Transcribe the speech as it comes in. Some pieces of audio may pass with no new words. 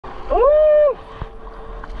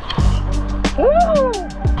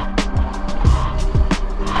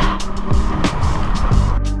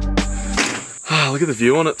Look at the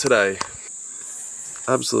view on it today.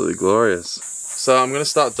 Absolutely glorious. So I'm gonna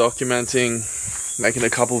start documenting, making a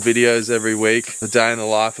couple videos every week, the day in the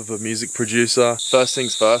life of a music producer. First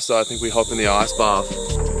things first, I think we hop in the ice bath.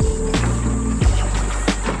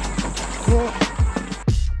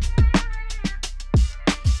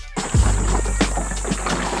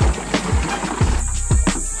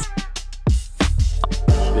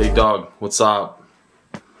 Big dog, what's up?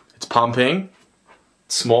 It's pumping.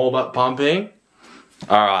 Small but pumping.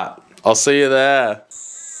 Alright, I'll see you there.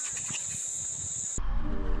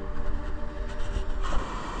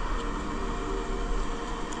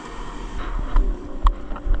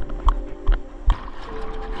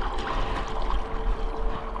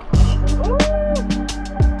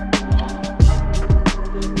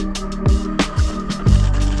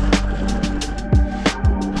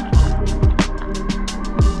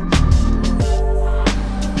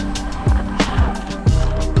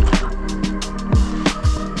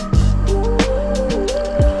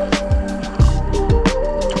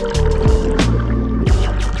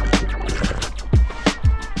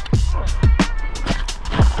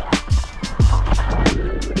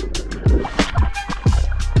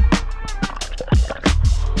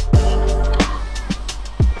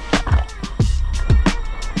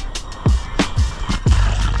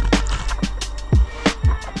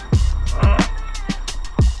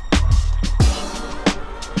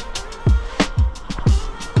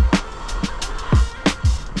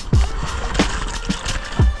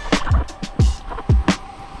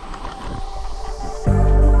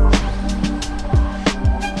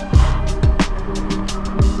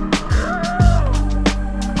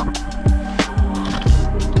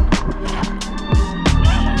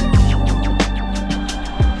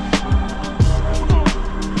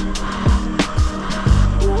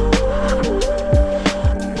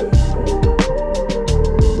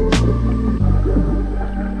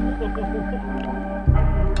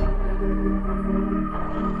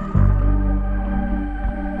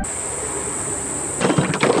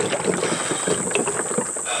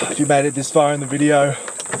 If you made it this far in the video,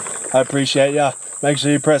 I appreciate ya. Make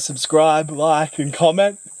sure you press subscribe, like and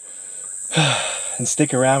comment. And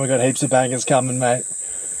stick around, we got heaps of bangers coming, mate.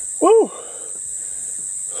 Woo!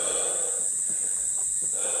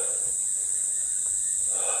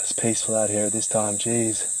 It's peaceful out here at this time,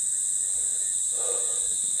 jeez.